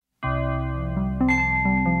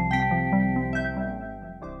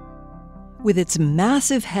With its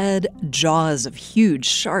massive head, jaws of huge,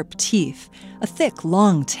 sharp teeth, a thick,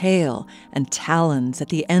 long tail, and talons at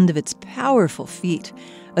the end of its powerful feet,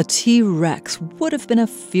 a T-Rex would have been a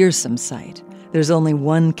fearsome sight. There's only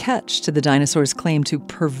one catch to the dinosaur's claim to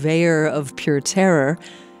purveyor of pure terror: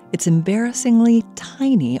 its embarrassingly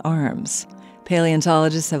tiny arms.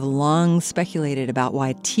 Paleontologists have long speculated about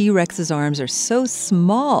why T-Rex's arms are so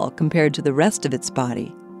small compared to the rest of its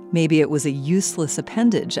body. Maybe it was a useless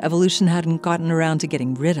appendage evolution hadn't gotten around to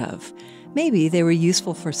getting rid of. Maybe they were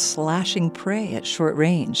useful for slashing prey at short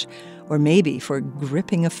range, or maybe for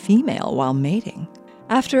gripping a female while mating.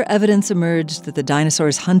 After evidence emerged that the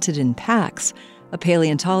dinosaurs hunted in packs, a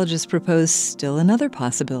paleontologist proposed still another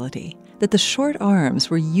possibility: that the short arms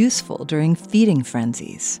were useful during feeding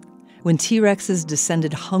frenzies. When T-Rexes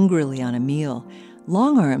descended hungrily on a meal,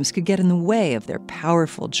 long arms could get in the way of their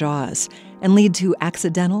powerful jaws and lead to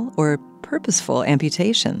accidental or purposeful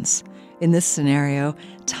amputations. In this scenario,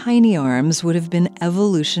 tiny arms would have been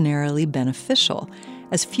evolutionarily beneficial,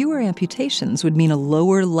 as fewer amputations would mean a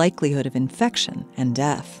lower likelihood of infection and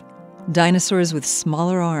death. Dinosaurs with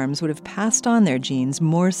smaller arms would have passed on their genes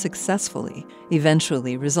more successfully,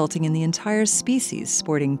 eventually resulting in the entire species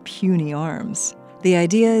sporting puny arms. The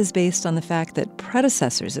idea is based on the fact that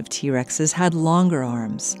predecessors of T-Rexes had longer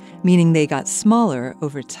arms, meaning they got smaller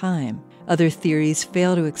over time. Other theories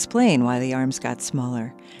fail to explain why the arms got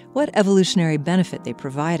smaller, what evolutionary benefit they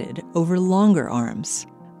provided over longer arms.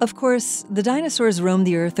 Of course, the dinosaurs roamed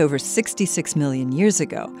the Earth over 66 million years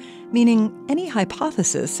ago, meaning any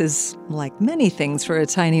hypothesis is, like many things for a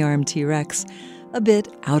tiny-armed T-Rex, a bit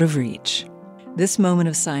out of reach. This moment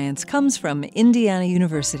of science comes from Indiana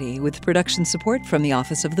University with production support from the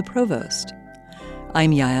Office of the Provost.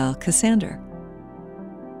 I'm Yael Cassander.